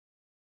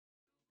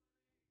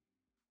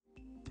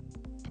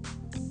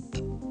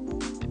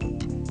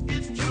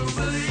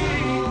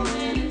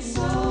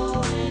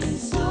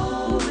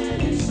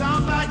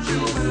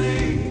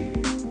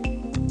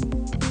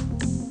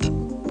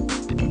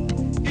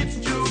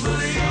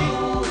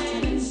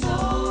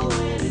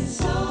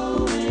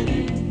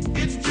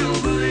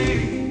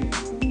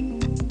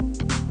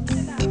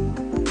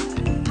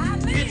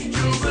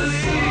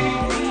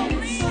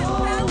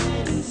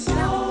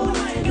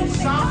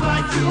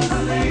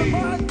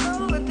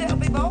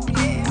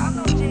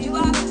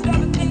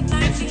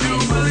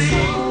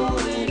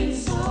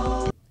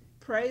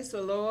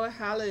Praise the Lord.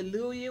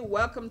 Hallelujah.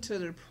 Welcome to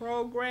the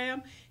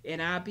program.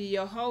 And I'll be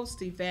your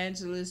host,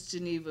 Evangelist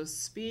Geneva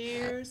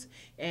Spears.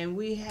 And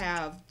we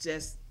have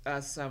just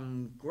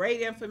some great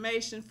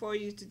information for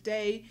you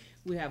today.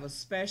 We have a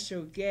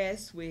special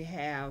guest. We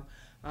have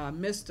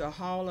Mr.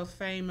 Hall of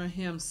Famer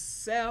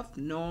himself,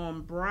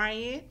 Norm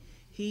Bryant.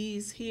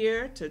 He's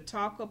here to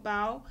talk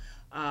about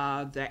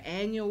the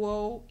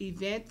annual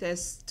event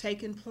that's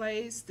taking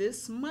place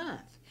this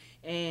month.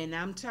 And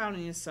I'm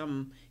telling you,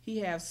 he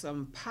has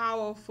some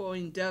powerful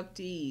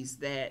inductees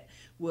that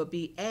will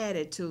be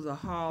added to the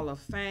Hall of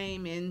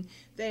Fame, and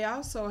they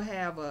also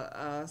have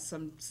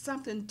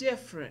something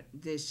different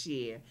this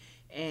year.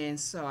 And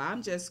so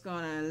I'm just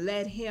gonna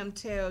let him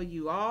tell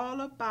you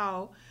all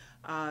about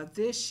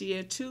this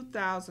year,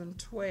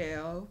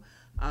 2012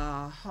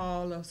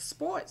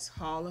 Sports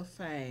Hall of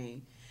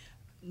Fame.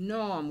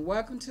 Norm,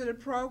 welcome to the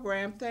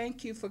program.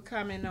 Thank you for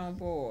coming on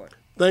board.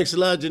 Thanks a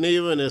lot,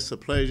 Geneva, and it's a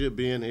pleasure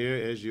being here.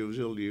 As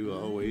usual, you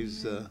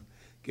always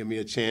give me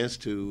a chance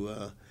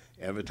to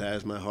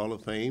advertise my Hall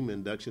of Fame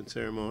induction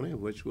ceremony,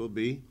 which will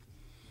be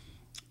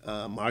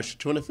March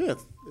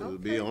 25th. It will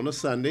be on a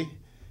Sunday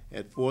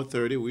at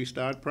 4:30. We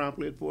start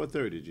promptly at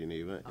 4:30,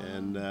 Geneva.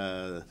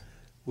 And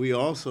we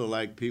also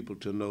like people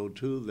to know,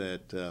 too,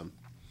 that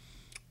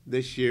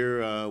this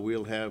year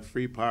we'll have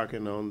free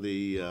parking on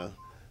the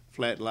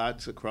flat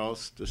lots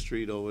across the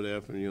street over there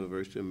from the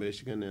University of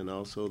Michigan, and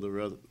also the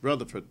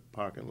Rutherford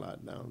parking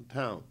lot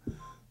downtown.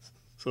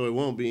 So it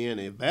won't be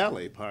any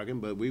valet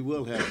parking, but we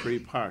will have free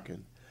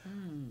parking.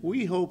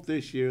 We hope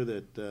this year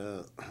that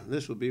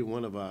this will be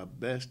one of our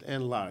best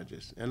and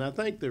largest. And I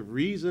think the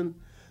reason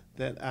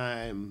that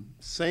I'm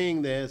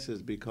saying this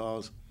is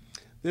because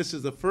this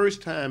is the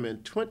first time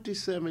in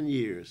 27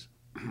 years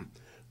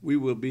we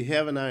will be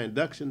having our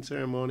induction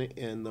ceremony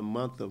in the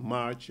month of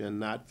March and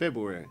not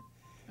February.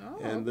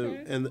 And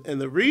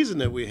the reason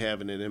that we're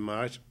having it in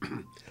March,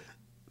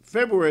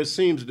 February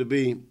seems to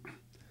be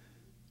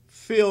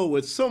filled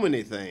with so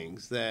many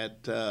things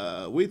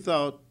that we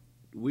thought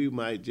we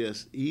might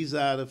just ease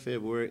out of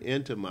February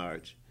into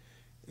March,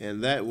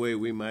 and that way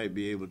we might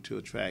be able to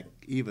attract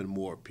even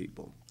more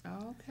people.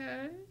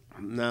 Okay.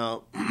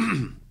 Now,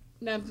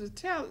 to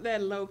tell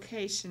that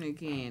location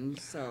again,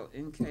 so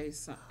in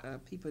case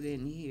people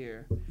didn't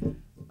hear.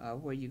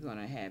 Where you going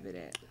to have it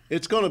at?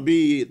 It's going to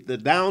be the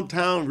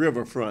downtown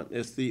riverfront.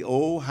 It's the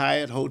old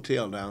Hyatt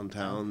Hotel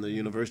downtown. The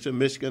University of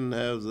Michigan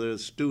has their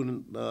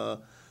student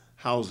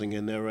housing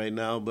in there right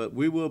now, but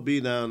we will be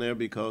down there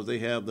because they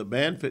have the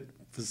banquet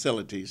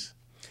facilities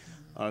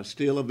are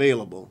still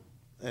available,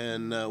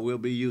 and we'll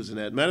be using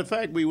that. Matter of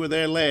fact, we were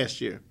there last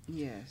year.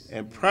 Yes.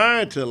 And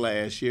prior to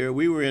last year,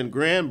 we were in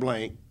Grand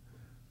Blanc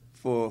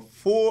for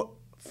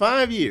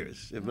 5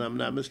 years, if I'm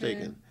not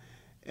mistaken.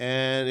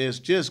 And it's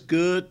just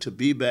good to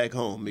be back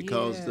home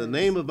because the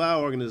name of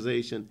our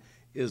organization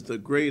is the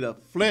Greater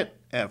Flint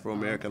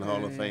Afro-American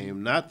Hall of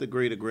Fame, not the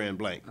Greater Grand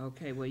Blanc.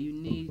 Okay, well, you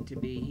need to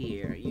be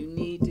here. You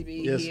need to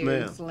be yes, here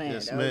ma'am. in Flint,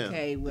 yes, ma'am.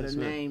 Okay, with yes, a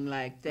ma'am. name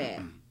like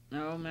that.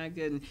 Oh, my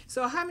goodness.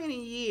 So how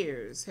many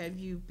years have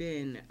you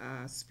been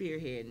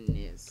spearheading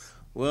this?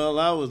 Well,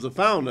 I was the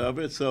founder of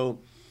it,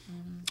 so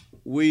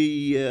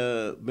we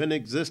been in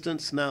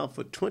existence now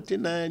for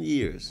 29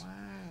 years. Wow.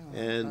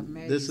 And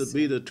amazing. This would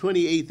be the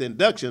 28th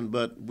induction,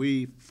 but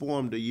we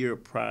formed a year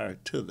prior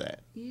to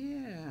that.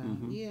 Yeah,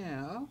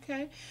 yeah,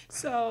 okay.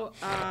 So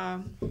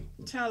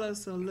tell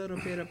us a little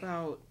bit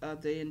about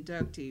the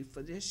inductee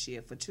for this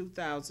year, for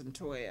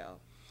 2012.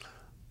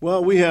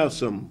 Well, we have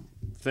some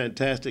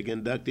fantastic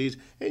inductees.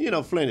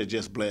 And, Flint is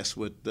just blessed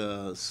with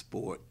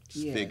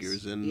sports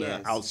figures and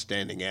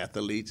outstanding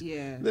athletes.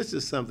 Yeah. This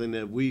is something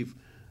that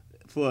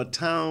for a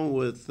town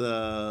with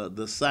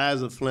the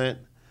size of Flint,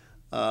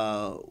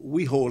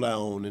 we hold our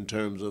own in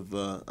terms of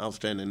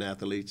outstanding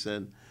athletes,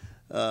 and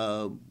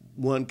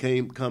one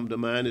come to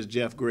mind is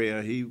Jeff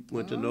Greer. He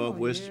went to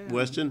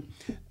Northwestern.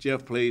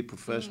 Jeff played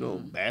professional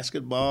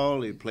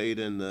basketball. He played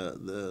in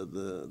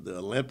the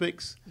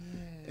Olympics,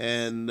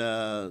 and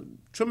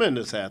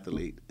tremendous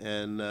athlete.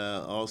 And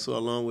also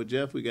along with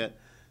Jeff, we got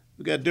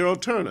Daryl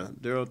Turner.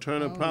 Daryl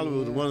Turner probably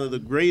was one of the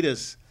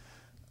greatest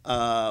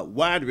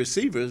wide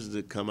receivers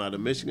that come out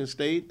of Michigan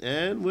State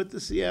and with the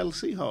Seattle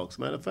Seahawks.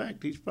 Matter of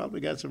fact, he's probably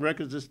got some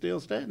records that's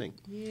still standing.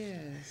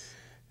 Yes.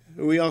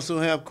 We also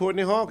have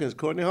Courtney Hawkins.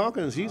 Courtney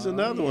Hawkins, he's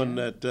another one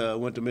that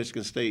went to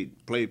Michigan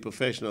State, played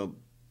professional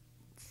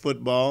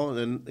football,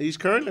 and he's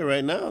currently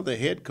right now the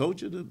head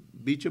coach of the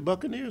Beecher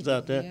Buccaneers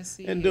out there,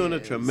 and doing a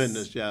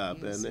tremendous job.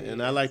 Yes,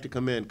 and I like to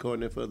commend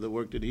Courtney for the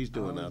work that he's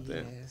doing out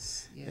there.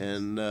 Yes.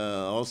 And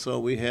also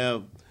we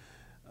have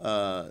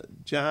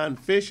John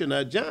Fisher.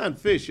 Now, John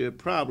Fisher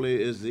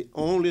probably is the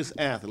only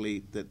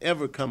athlete that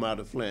ever come out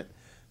of Flint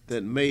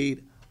that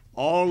made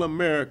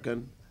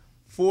All-American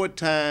 4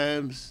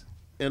 times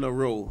in a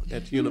row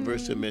at the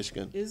University of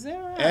Michigan. Is that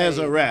right? As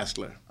a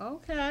wrestler.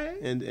 Okay.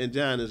 And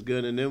John is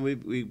good. And then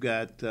we've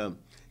got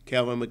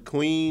Calvin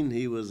McQueen.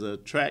 He was a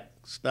track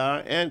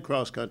star and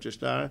cross-country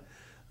star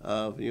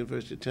of the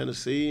University of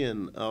Tennessee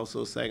and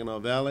also Saginaw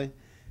Valley.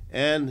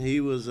 and he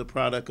was a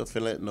product of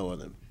Flint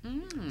Northern.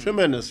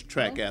 Tremendous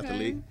track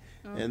athlete.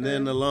 And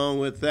then along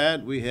with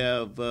that, we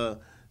have a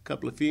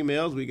couple of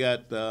females. We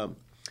got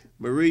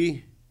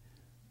Marie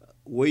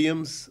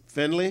Williams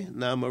Finley.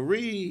 Now,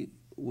 Marie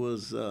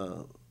was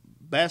a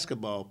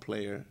basketball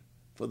player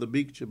for the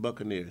Beecher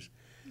Buccaneers.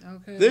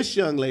 This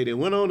young lady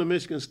went on to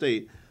Michigan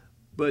State,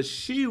 but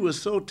she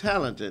was so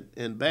talented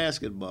in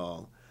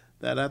basketball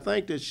that I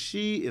think that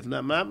she, if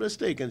I'm not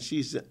mistaken,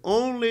 she's the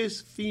only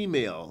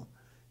female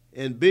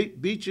in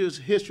Beecher's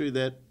history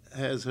that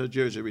has her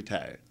jersey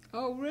retired.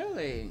 Oh,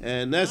 really?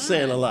 And that's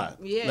saying a lot.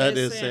 Yeah, that it's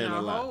is saying saying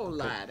a lot. whole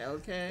lot.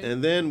 Okay.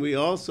 And then we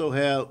also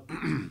have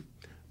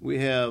we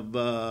have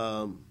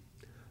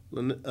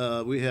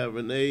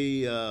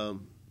Renee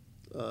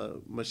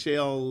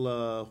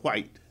Michelle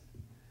White,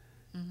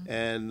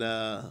 and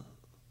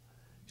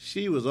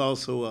she was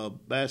also a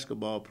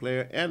basketball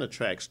player and a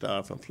track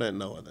star from Flint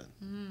Northern.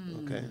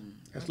 Okay.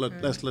 That's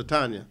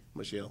LaTanya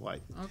Michelle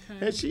White.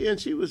 Okay. And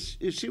she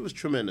was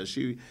tremendous.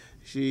 She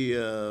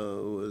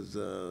was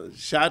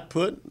shot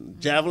put,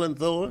 javelin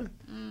thrower.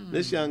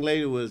 This young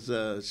lady was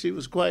she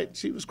was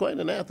quite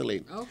an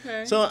athlete.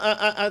 Okay. So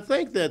I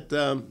think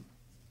that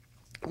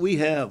we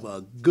have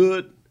a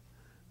good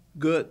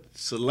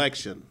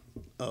selection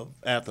of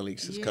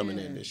athletes that's coming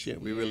in this year.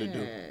 We really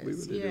do. We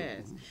really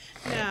do.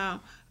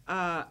 Now,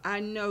 I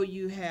know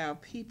you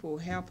have people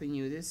helping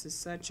you. This is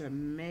such a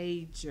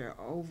major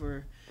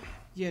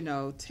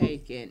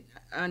taking.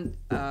 And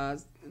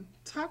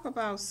talk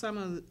about some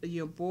of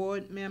your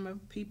board member,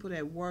 people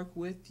that work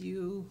with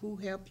you, who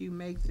help you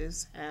make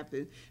this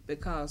happen.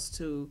 Because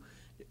to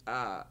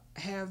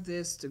have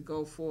this to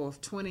go forth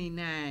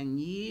 29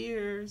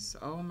 years,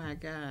 oh my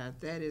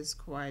God, that is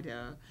quite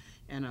an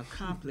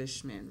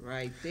accomplishment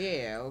right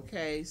there.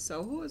 Okay,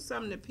 so who are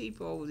some of the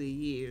people over the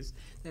years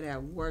that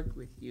have worked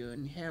with you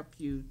and helped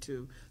you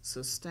to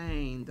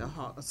sustain the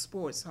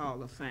Sports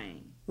Hall of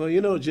Fame?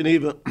 Well,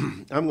 Geneva,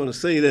 I'm going to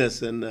say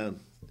this, and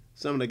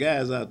some of the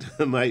guys out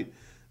there might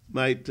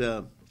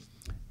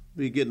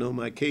be getting on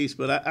my case,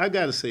 but I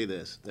got to say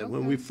this, that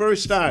when we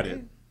first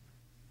started,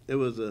 it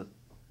was a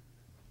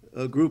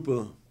group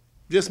of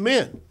just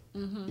men,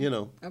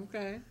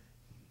 Okay.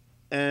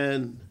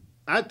 And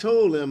I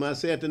told them, I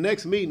said, at the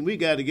next meeting, we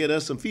got to get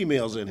us some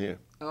females in here.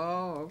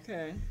 Oh,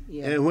 okay.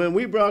 Yeah. And when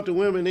we brought the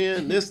women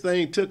in, this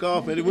thing took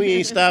off, and we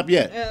ain't stopped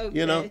yet.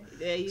 Okay.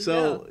 There you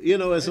so,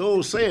 go. it's an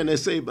old saying, they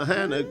say,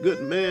 behind a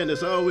good man,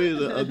 there's always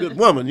a good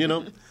woman,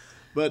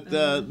 But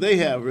they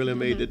have really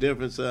made the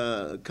difference.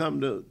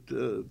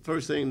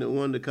 First thing that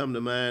one to come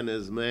to mind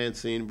is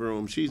Mancine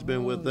Broom. She's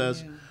been with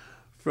us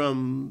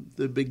from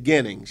the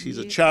beginning. She's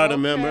a charter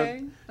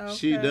member.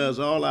 She does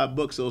all our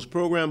books, those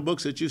program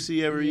books that you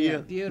see every year.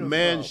 Beautiful.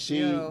 Man, she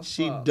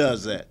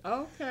does that.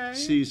 Okay.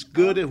 She's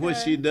good at what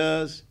she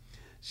does.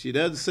 She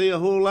doesn't say a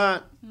whole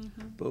lot,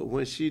 but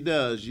when she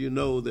does, you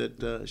know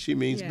that she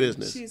means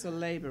business. She's a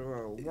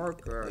laborer,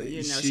 worker.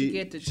 She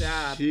get the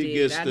job. She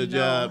gets the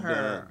job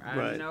done.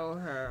 I know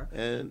her.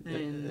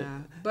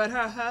 And but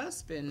her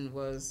husband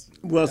was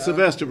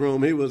Sylvester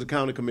Broom. He was a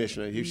county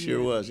commissioner. He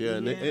sure was. Yeah.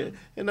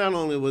 And not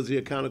only was he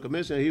a county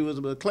commissioner, he was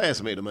a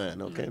classmate of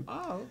mine. Okay.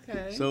 Oh,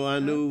 okay. So I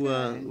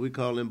knew we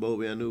called him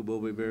Bobby. I knew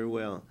Bobby very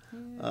well.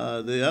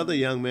 The other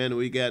young man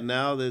we got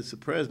now that's the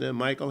president,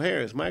 Michael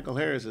Harris. Michael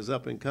Harris is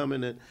up and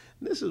coming, and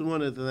this is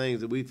one of the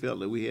things that we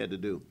felt that we had to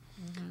do.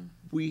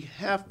 We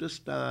have to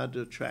start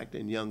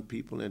attracting young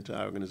people into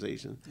our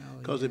organization,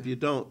 because if you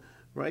don't,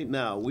 right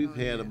now we've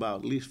had about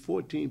at least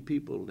 14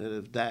 people that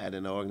have died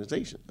in our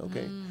organization.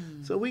 Okay,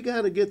 so we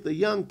got to get the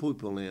young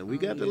people in. We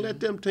got to let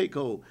them take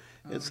hold,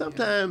 and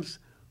sometimes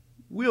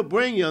we'll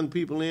bring young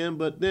people in,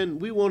 but then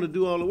we want to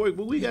do all the work,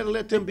 but we got to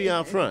let them be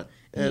out front.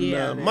 And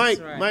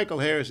Michael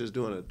Harris is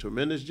doing a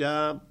tremendous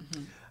job,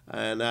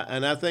 and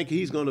I think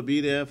he's going to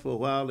be there for a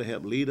while to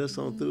help lead us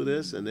on through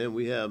this. And then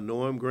we have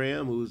Norm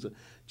Graham, who's the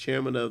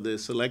chairman of the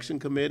selection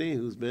committee,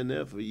 who's been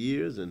there for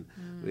years, and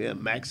we have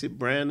Maxie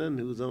Brandon,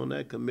 who's on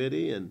that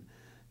committee, and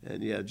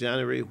you have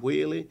Johnny Ray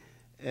Whaley,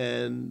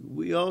 and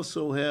we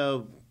also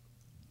have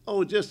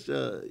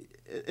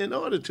in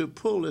order to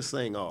pull this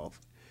thing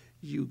off,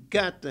 you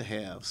got to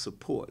have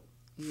support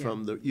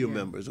from your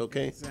members,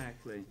 okay?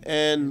 Exactly.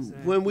 And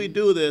when we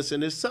do this,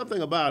 and there's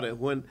something about it,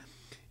 when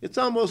it's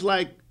almost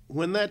like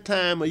when that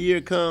time of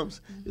year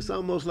comes, it's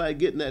almost like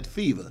getting that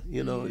fever,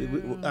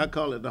 I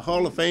call it the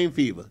Hall of Fame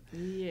fever.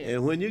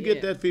 And when you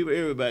get that fever,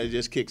 everybody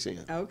just kicks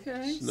in.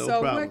 Okay. No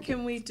so problem. What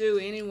can we do?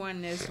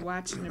 Anyone that's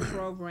watching the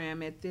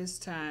program at this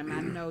time,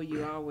 I know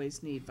you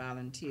always need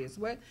volunteers.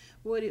 What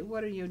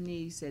are your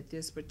needs at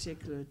this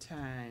particular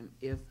time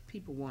if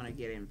people want to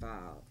get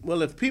involved?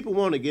 Well, if people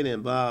want to get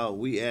involved,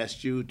 we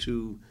ask you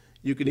can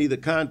either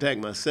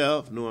contact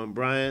myself, Norm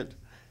Bryant,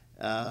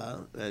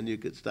 and you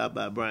could stop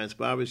by Bryant's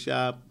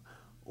Barbershop,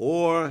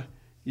 or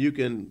you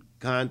can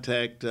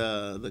contact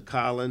the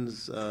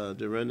Collins,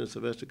 Dorinda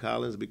Sylvester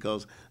Collins,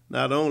 because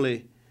not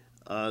only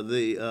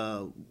They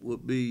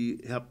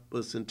would help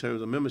us in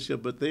terms of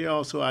membership, but they're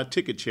also our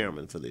ticket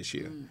chairman for this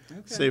year.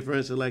 Okay. Say, for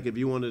instance, like if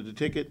you wanted a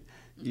ticket,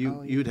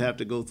 you'd have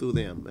to go through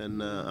them.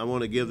 And I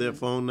want to give their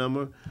phone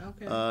number.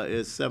 Okay.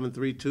 It's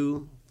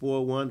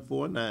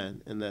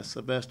 732-4149, and that's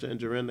Sylvester and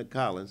Dorinda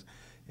Collins.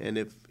 And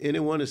if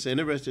anyone is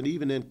interested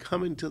even in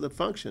coming to the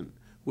function,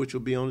 which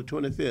will be on the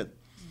 25th,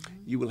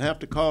 you will have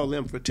to call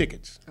them for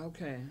tickets.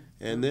 Okay.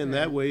 And then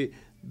that way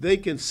they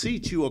can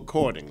seat you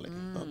accordingly.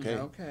 Okay.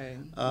 Okay.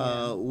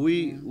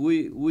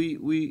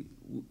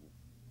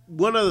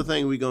 One other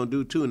thing we're gonna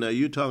do too. Now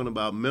you're talking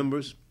about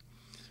members.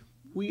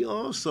 We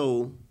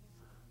also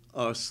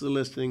are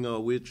soliciting,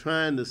 or we're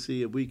trying to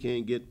see if we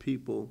can get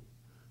people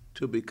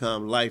to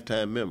become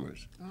lifetime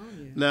members. Oh,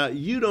 yeah. Now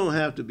you don't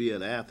have to be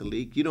an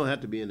athlete. You don't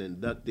have to be an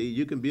inductee.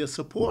 You can be a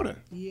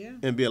supporter. Yeah.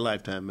 And be a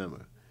lifetime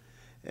member.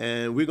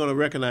 And we're going to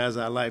recognize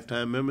our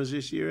lifetime members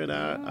this year at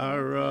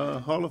our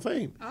Hall of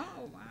Fame. Oh,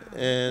 wow.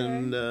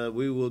 And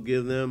we will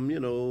give them,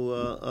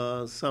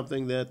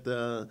 something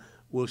that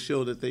will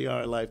show that they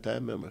are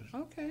lifetime members.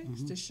 Okay,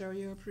 to show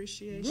your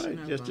appreciation. Right,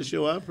 of just to them.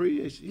 show our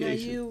appreciation. Now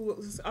you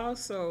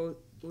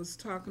was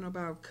talking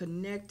about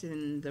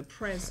connecting the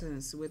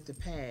presence with the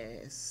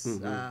past.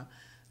 The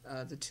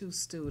two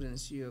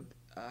students you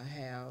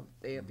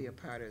they'll be a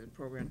part of the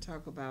program.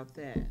 Talk about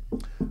that.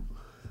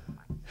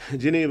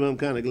 Geneva, I'm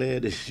kind of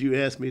glad that you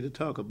asked me to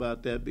talk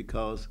about that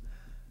because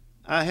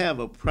I have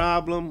a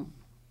problem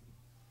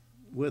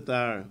with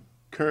our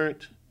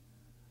current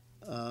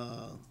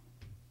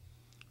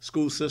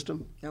school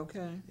system.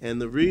 Okay.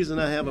 And the reason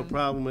I have a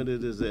problem with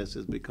it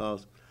is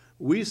because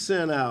we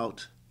sent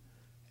out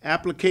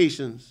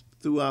applications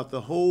throughout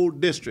the whole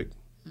district,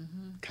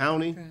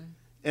 county,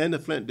 and the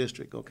Flint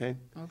district, okay?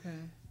 Okay.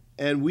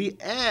 And we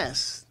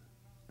asked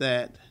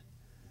that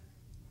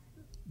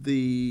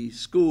the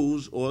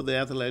schools or the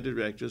athletic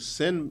directors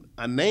send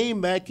a name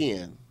back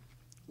in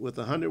with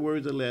 100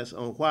 words or less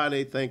on why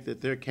they think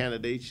that their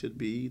candidate should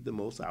be the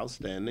most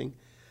outstanding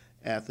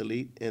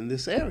athlete in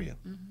this area.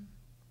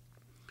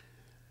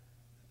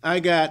 I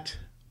got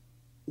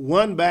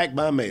one back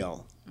by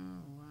mail. Oh,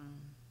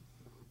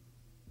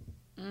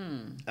 wow.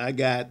 I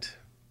got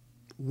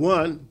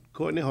one,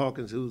 Courtney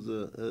Hawkins,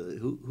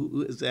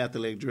 who is the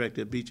athletic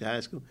director at Beach High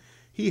School.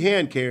 He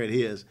hand carried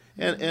his,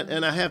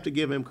 and I have to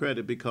give him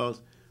credit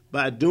because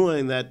by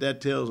doing that,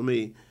 that tells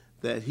me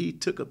that he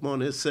took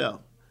upon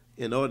himself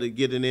in order to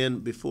get it in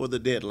before the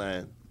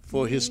deadline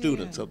for his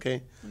students,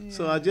 okay?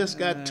 So I just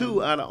got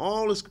two out of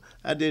all the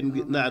I didn't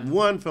get not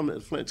one from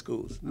the Flint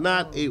schools,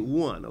 not a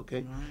one,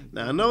 okay?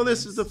 Now, I know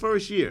this is the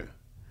first year,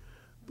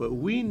 but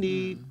we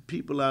need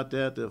people out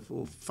there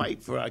to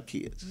fight for our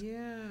kids.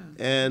 Yeah.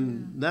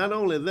 And not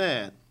only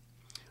that,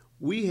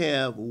 we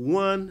have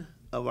one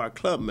of our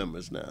club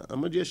members now. I'm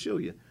going to just show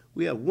you.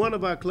 We have one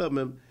of our club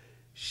members.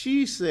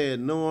 She said,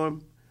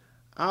 Norm,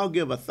 I'll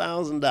give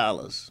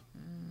 $1,000.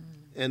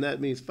 And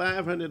that means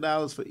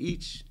 $500 for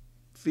each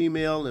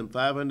female and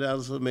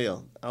 $500 for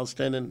male.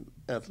 Outstanding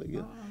athlete.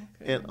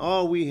 Okay. And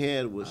all we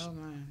had was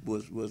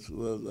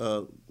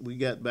we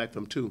got back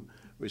from two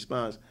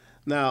response.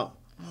 Now,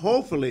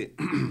 hopefully,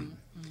 and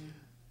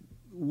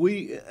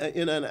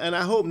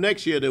I hope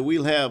next year that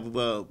we'll have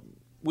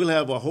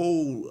a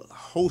whole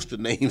host of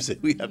names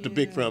that we have to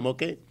pick from,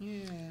 okay?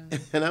 Yeah.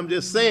 And I'm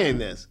just saying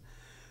this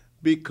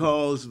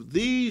because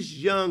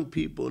these young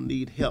people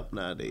need help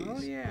nowadays.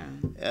 Oh,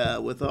 yeah.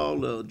 With all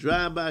the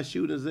drive-by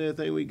shootings and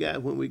everything we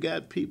got, when we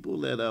got people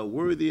that are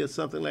worthy of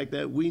something like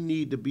that, we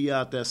need to be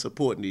out there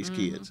supporting these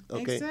kids,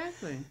 okay?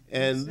 Exactly.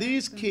 And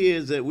these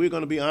kids that we're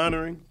going to be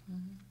honoring,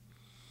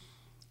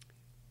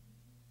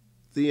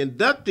 the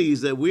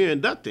inductees that we're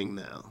inducting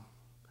now,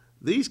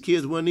 these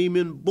kids weren't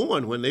even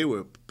born when they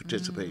were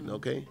participating,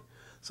 okay?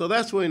 So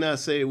that's when I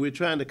say we're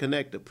trying to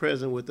connect the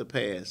present with the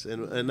past.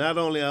 And not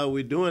only are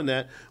we doing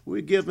that,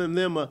 we're giving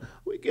them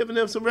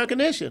some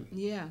recognition.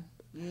 Yeah.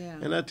 Yeah.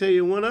 And I tell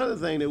you one other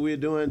thing that we're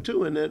doing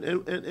too, and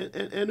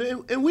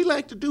we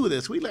like to do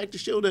this. We like to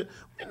show that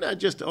we're not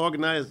just an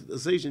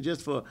organization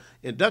just for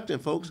inducting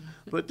folks,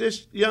 but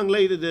this young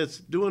lady that's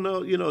doing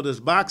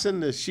this boxing,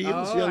 the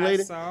Shields young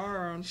lady. I saw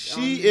her on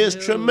she the is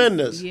news.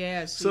 tremendous.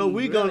 Yeah, so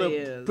we're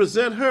really gonna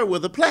present her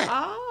with a plaque.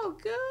 Oh,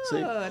 good.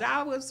 See?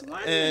 I was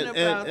wondering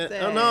about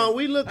that. No,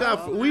 we look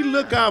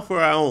out for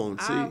our own.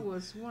 See, I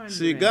was wondering.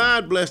 See,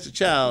 God bless the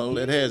child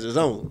that has his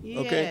own.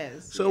 Okay,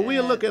 Yes, so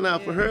we're looking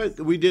out for her. yes.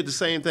 We did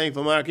the same thing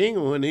for Mark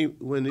Ingram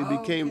when he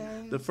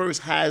became the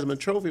first Heisman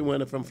Trophy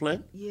winner from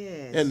Flint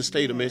Yes. in the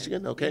state of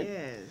Michigan. Okay,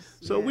 Yes.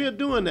 so yes. we're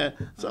doing that.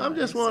 So I'm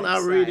just want our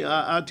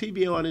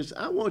TV audience.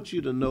 I want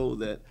you to know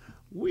that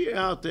we're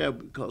out there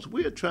because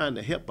we're trying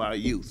to help our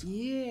youth,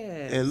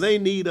 Yes. and they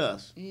need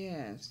us,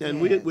 Yes. and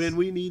yes.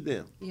 we need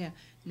them. Yeah.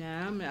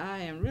 Now I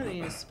am really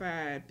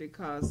inspired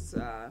because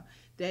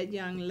that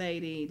young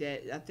lady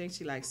that I think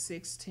she like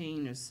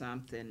 16 or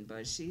something,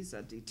 but she's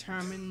a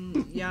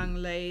determined young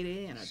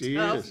lady and a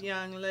tough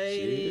young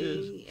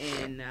lady,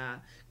 and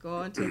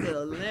going to the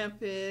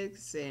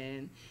Olympics,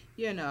 and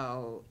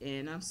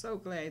and I'm so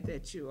glad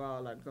that you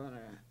all are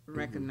gonna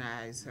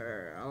recognize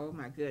her. Oh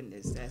my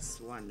goodness,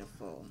 that's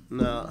wonderful.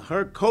 Now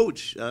her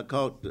coach,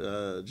 called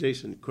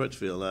Jason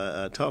Crutchfield,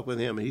 I talked with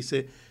him, and he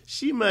said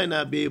she might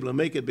not be able to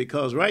make it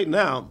because right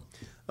now,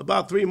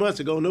 about 3 months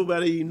ago,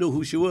 nobody even knew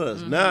who she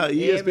was. Now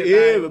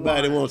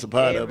everybody wants a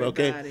part of it,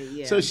 okay?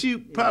 Yeah. So she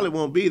probably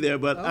won't be there,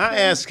 but I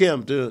asked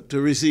him to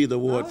receive the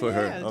award for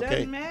her, okay? It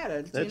doesn't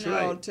matter, That's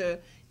right. To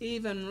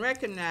even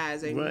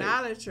recognize,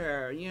 acknowledge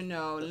her,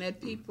 and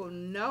let people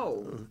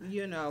know,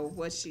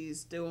 what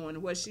she's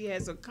doing, what she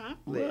has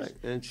accomplished.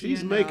 Right, and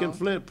she's making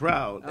Flint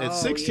proud. At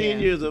 16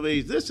 years of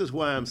age, this is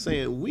why I'm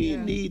saying we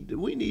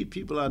need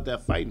people out there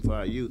fighting for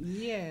our youth.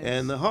 Yes.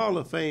 And the Hall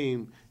of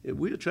Fame,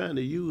 we're trying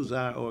to use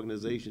our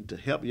organization to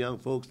help young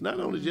folks, not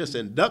only just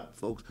induct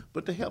folks,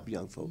 but to help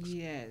young folks.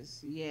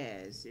 Yes,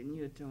 and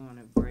you're doing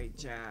a great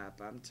job,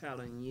 I'm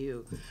telling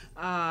you.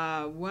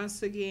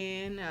 Once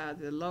again,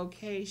 the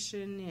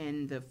location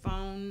and the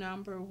phone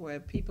number where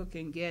people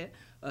can get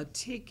a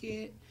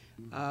ticket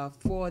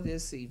for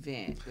this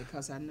event,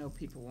 because I know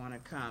people want to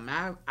come.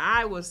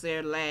 I was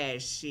there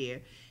last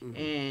year,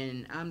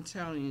 and I'm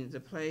telling you, the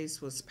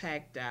place was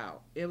packed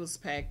out. It was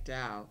packed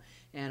out.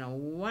 And a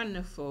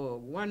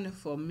wonderful,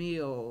 wonderful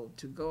meal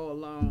to go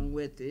along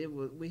with it.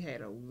 We had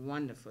a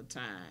wonderful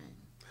time.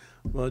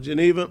 Well,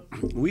 Geneva,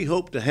 we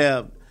hope to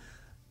have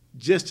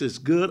just as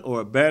good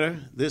or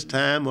better this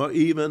time, or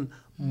even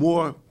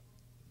more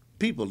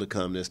people to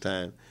come this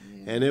time.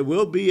 Yeah. And it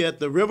will be at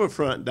the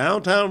riverfront,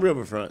 downtown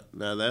riverfront.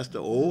 Now, that's the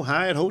old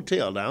Hyatt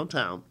Hotel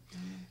downtown.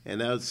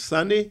 And that's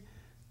Sunday.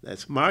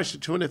 That's March the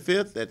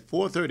 25th at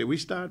 4:30. We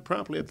start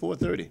promptly at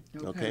 4:30,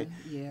 okay?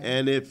 Yeah.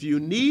 And if you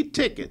need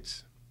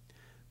tickets,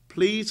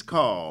 please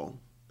call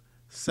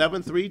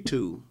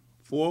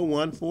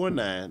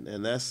 732-4149,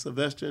 and that's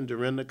Sylvester and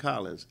Dorinda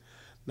Collins.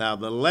 Now,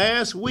 the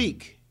last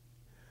week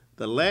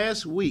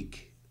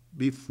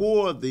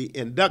before the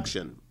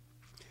induction,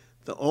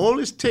 the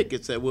only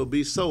tickets that will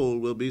be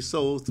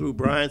sold through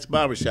Bryant's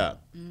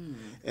Barbershop.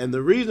 And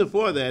the reason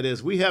for that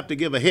is we have to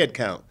give a head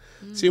count.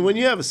 See, when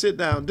you have a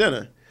sit-down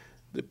dinner,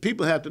 the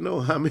people have to know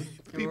how many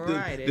people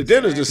the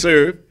dinner's to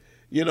serve.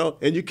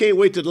 And you can't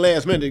wait till the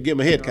last minute to give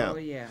them a head count.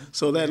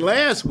 So that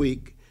last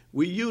week,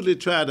 we usually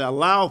try to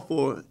allow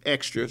for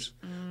extras.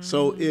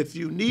 So if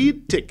you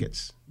need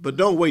tickets, but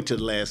don't wait till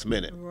the last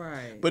minute.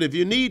 Right. But if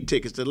you need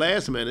tickets the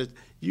last minute,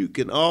 you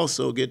can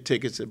also get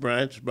tickets at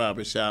Bryant's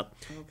Barbershop.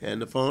 Okay.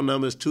 And the phone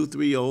number is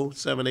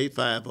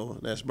 230-7850.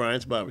 That's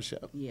Bryant's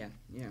Barbershop. Yeah.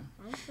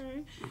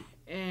 Okay.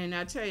 And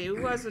I tell you,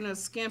 it wasn't a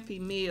skimpy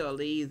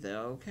meal either,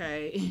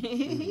 okay?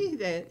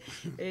 That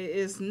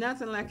it's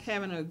nothing like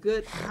having a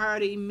good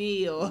hearty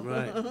meal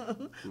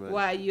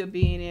while you're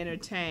being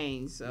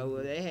entertained. So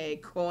they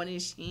had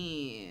Cornish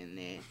hen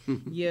and,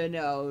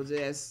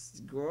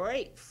 just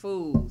great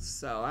food.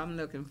 So I'm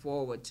looking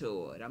forward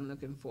to it.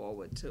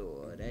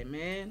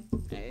 Amen?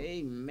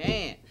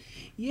 Amen.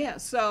 Yeah,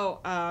 so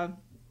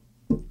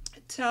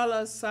tell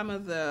us some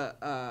of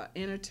the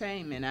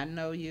entertainment. I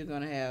know you're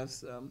going to have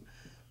some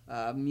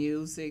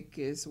music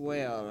as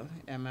well.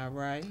 Am I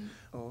right?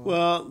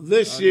 Well,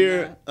 this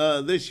year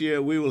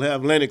we will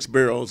have Lennox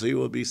Burrows. He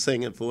will be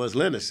singing for us.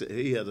 Lennox,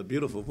 he has a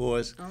beautiful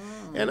voice.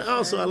 And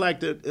also, I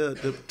like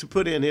to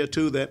put in here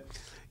too that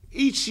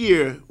each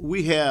year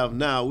we have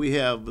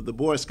the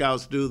Boy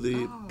Scouts do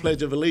the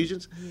Pledge of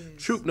Allegiance. Yes.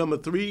 Troop number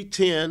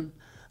 310,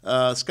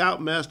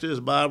 Scoutmaster is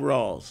Bob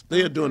Rawls.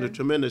 They are doing a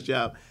tremendous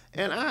job.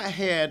 And I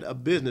had a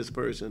business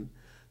person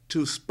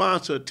to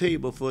sponsor a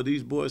table for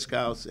these Boy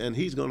Scouts, and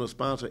he's going to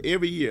sponsor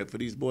every year for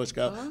these Boy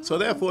Scouts. So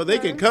therefore, they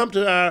can come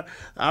to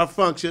our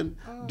function,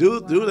 do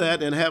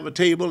that, and have a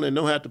table, and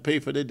don't have to pay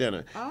for their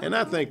dinner. And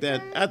I think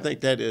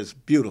that is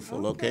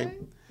beautiful. Okay.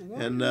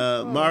 And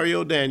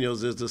Mario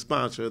Daniels is the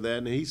sponsor of that,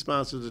 and he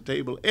sponsors the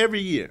table every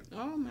year.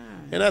 Oh my!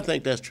 And I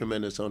think that's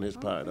tremendous on his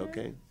part.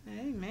 Okay.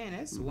 Amen.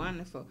 That's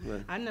wonderful.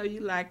 Right. I know you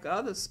like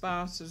other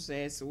sponsors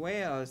as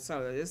well,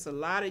 so there's a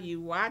lot of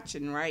you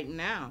watching right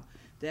now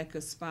that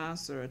could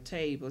sponsor a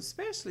table,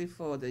 especially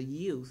for the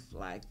youth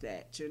like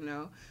that,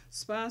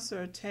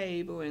 Sponsor a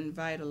table,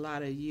 invite a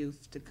lot of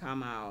youth to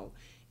come out.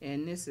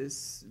 And this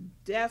is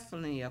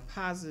definitely a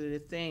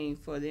positive thing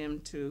for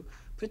them to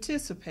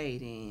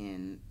participate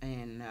in.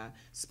 And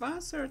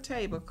sponsor a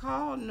table.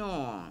 Call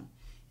Norm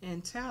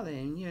and tell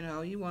him,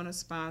 you want to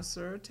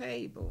sponsor a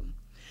table.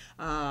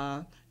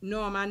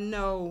 Norm, I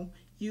know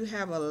you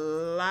have a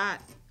lot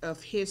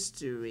of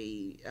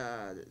history,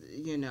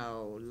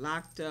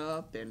 locked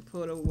up and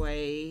put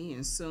away,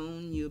 and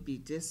soon you'll be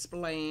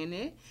displaying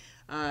it.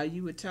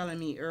 You were telling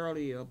me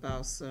earlier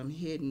about some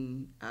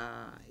hidden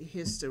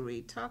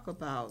history. Talk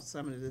about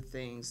some of the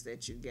things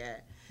that you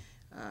got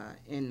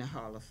in the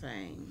Hall of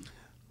Fame.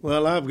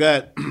 Well, I've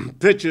got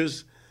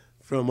pictures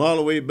from all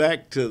the way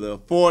back to the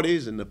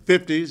 40s and the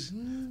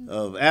 50s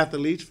of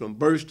athletes from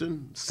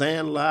Burston,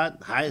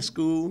 Sandlot, high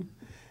school.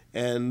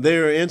 and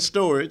they're in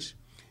storage.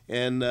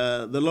 And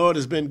the Lord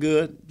has been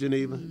good,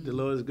 Geneva. Mm-hmm. The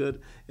Lord is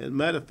good. As a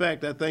matter of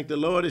fact, I think the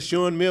Lord is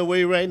showing me a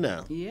way right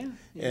now. Yeah.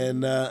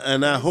 And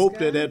I hope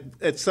that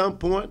at some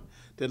point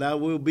that I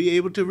will be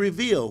able to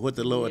reveal what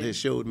the Lord has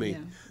showed me.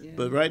 Yeah.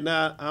 But right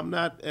now, I'm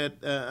not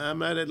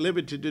at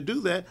liberty to do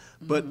that.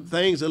 But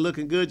things are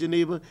looking good,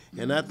 Geneva.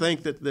 And I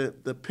think that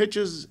the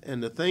pictures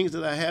and the things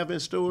that I have in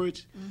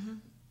storage,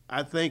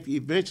 I think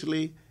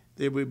eventually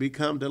they will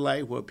become the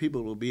light where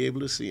people will be able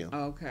to see them.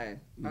 Okay.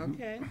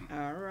 Okay.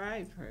 All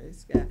right.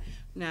 Praise God.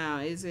 Now,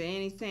 is there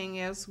anything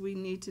else we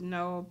need to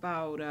know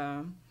about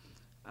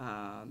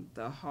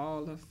the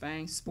Hall of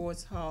Fame,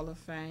 Sports Hall of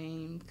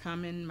Fame,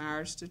 coming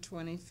March the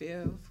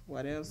 25th?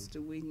 What else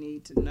do we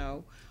need to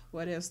know?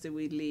 What else did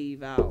we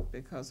leave out?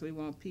 Because we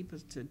want people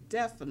to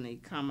definitely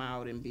come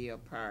out and be a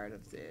part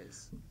of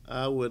this.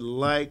 I would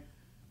like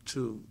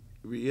to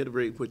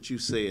reiterate what you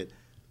said.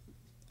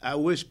 I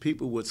wish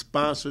people would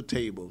sponsor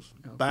tables,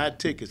 buy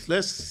tickets.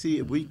 Let's see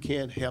if we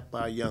can't help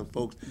our young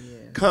folks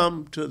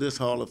come to this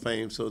Hall of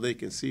Fame so they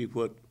can see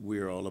what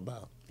we're all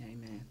about.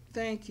 Amen.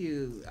 Thank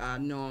you,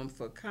 Norm,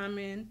 for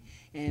coming.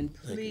 And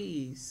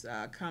please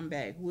come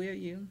back, will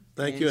you?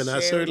 Thank you, and I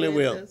certainly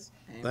will.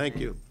 Thank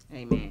you.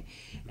 Amen.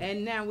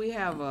 And now we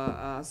have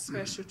a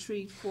special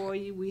treat for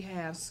you. We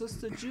have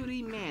Sister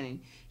Judy Manning.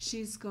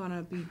 She's going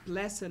to be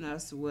blessing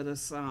us with a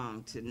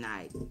song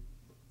tonight.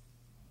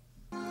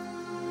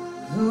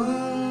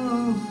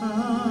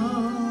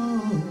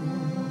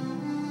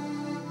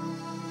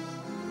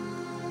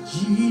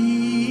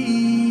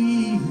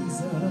 Jesus,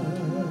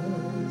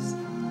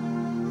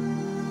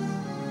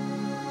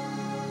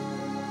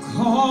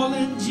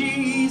 calling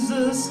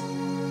Jesus,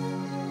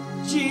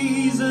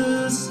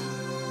 Jesus,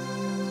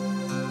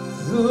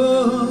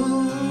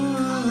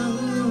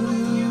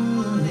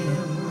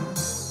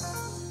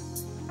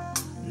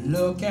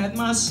 look at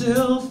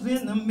myself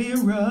in the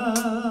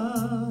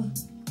mirror.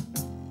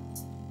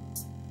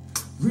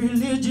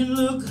 Religion,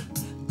 look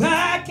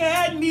back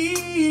at me.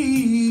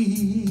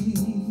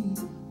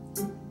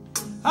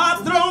 I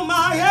throw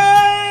my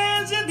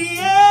hands in the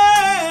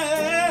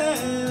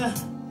air,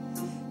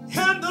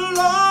 and the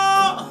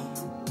Lord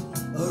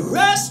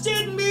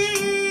arrested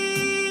me.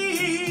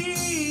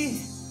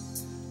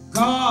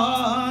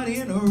 God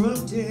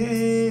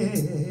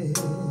interrupted.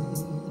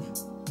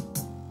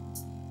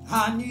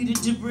 I needed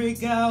to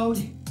break out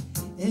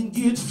and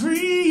get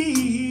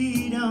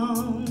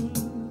freedom.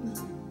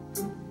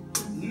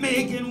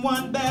 Making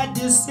one bad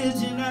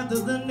decision after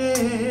the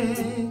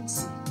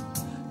next,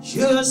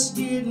 just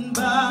getting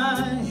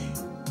by,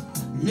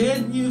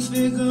 letting you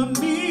figure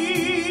me.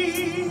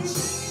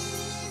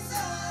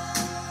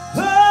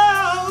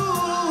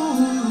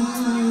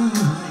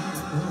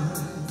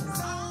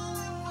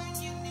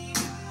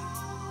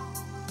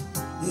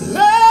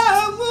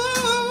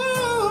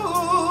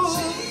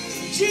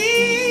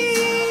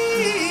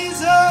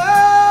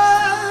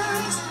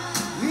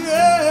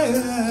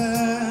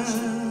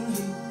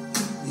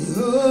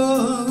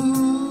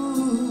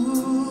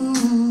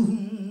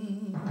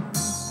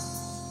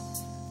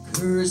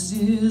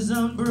 Curses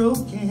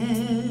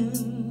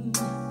unbroken,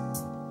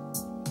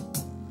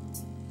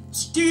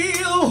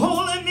 still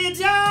holding me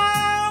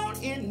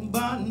down in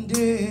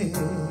bondage.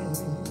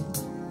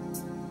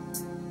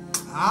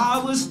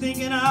 I was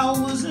thinking I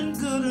wasn't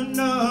good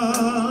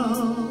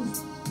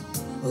enough,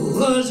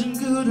 wasn't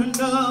good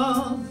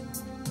enough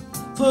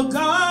for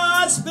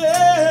God's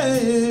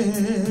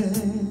best.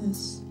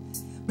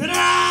 But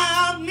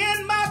I'm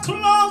in my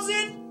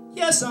closet,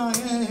 yes I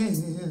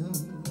am.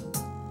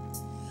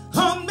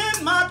 I'm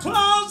in my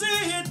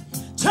closet,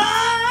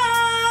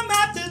 time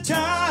after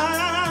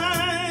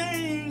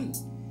time,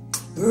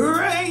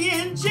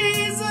 praying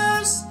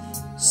Jesus,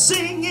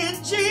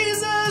 singing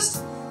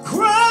Jesus,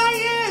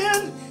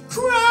 crying,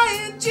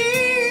 crying Jesus.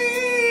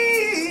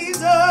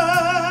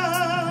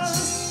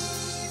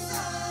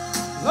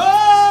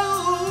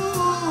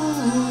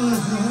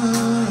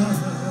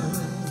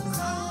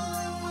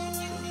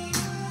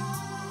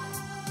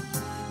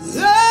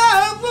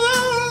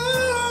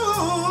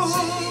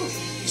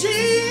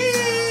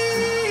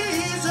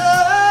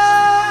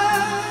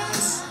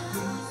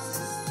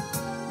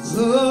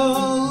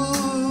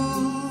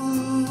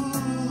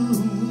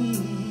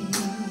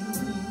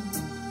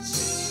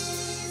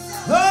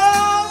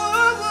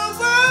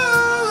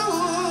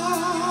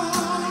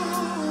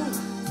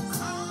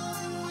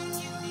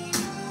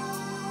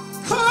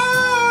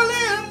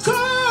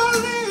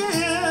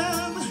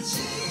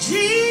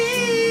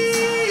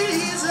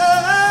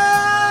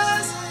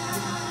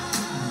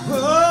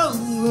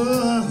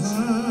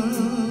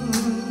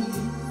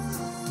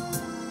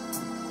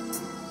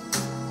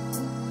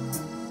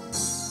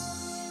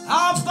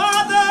 Our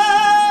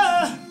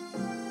Father,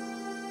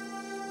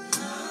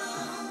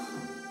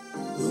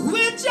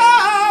 which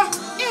art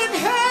in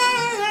heaven,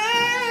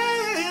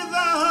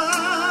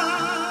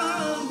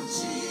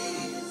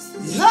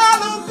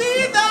 hallowed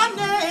be thy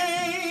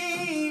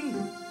name.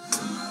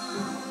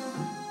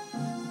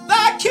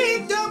 Thy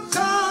kingdom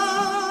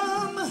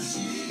come.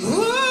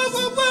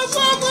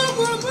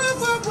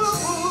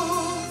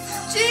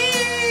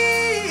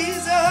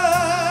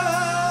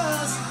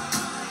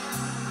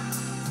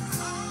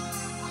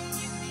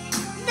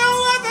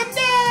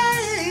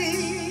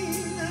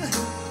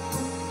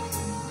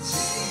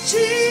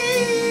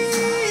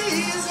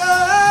 Jesus.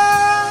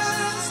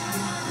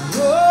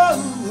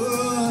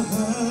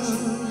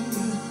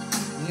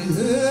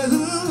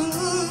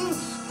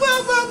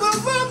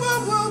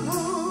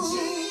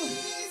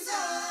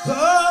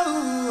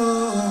 Oh,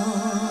 oh,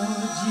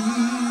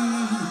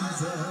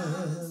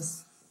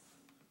 Jesus.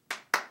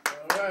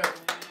 All right.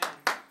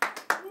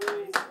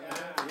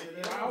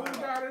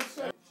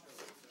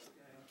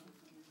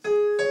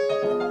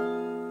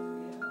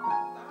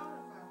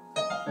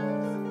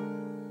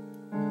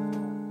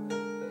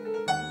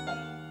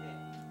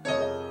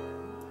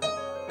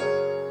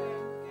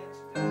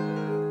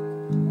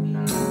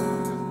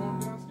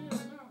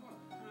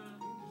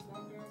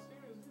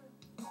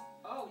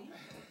 Oh, yeah.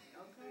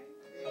 Okay.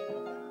 There you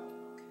go. Okay.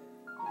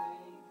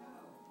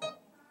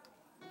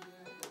 There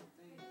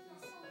you go.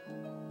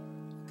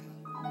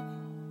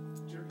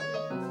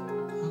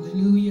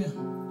 Hallelujah.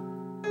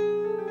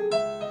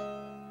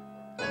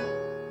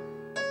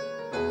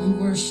 We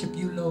worship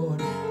you,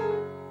 Lord.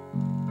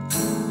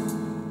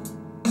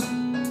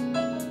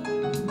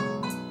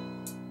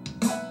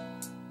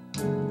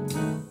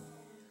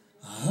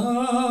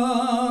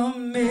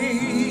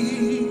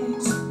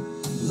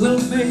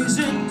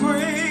 Amazing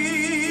grace,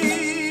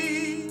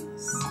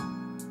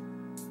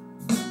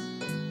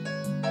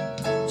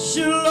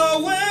 she'll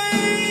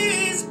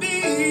always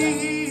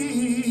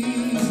be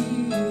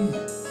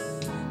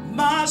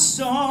my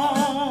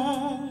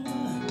song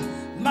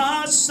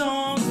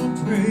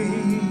of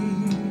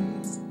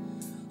praise.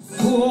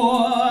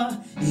 For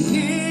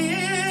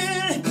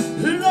it,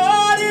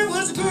 Lord, it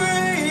was grace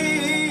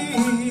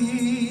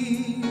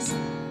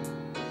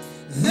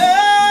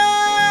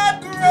that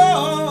brought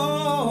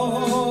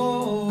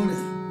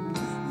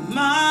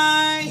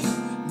my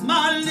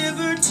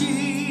liberty.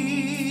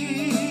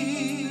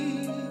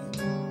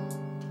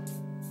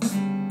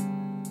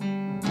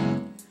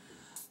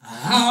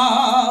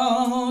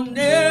 I'll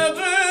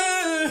never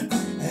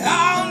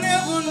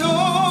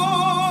know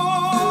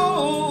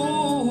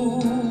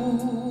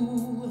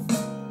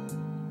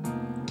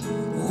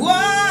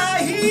why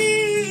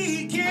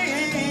he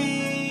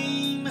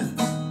came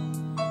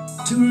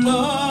to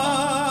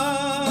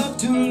love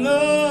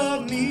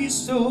me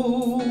so.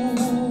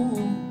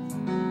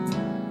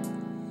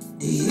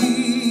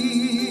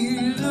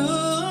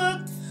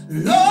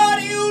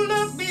 Lord, you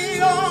look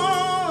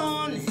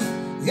beyond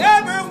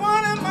every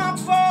one of my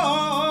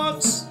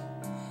faults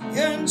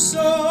and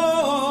so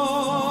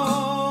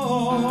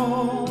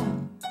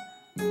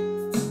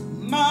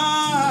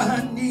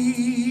my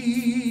needs.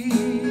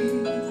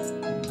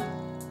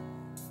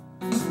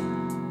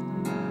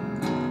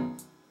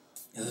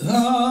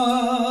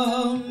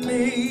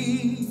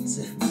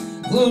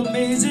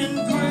 Amazing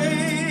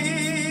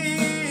grace,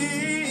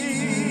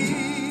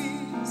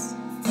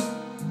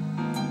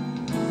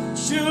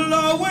 she'll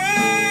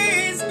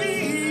always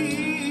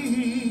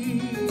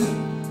be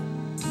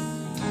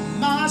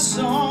my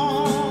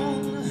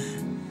song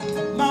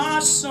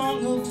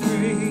of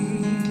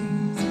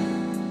praise.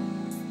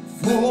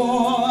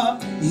 For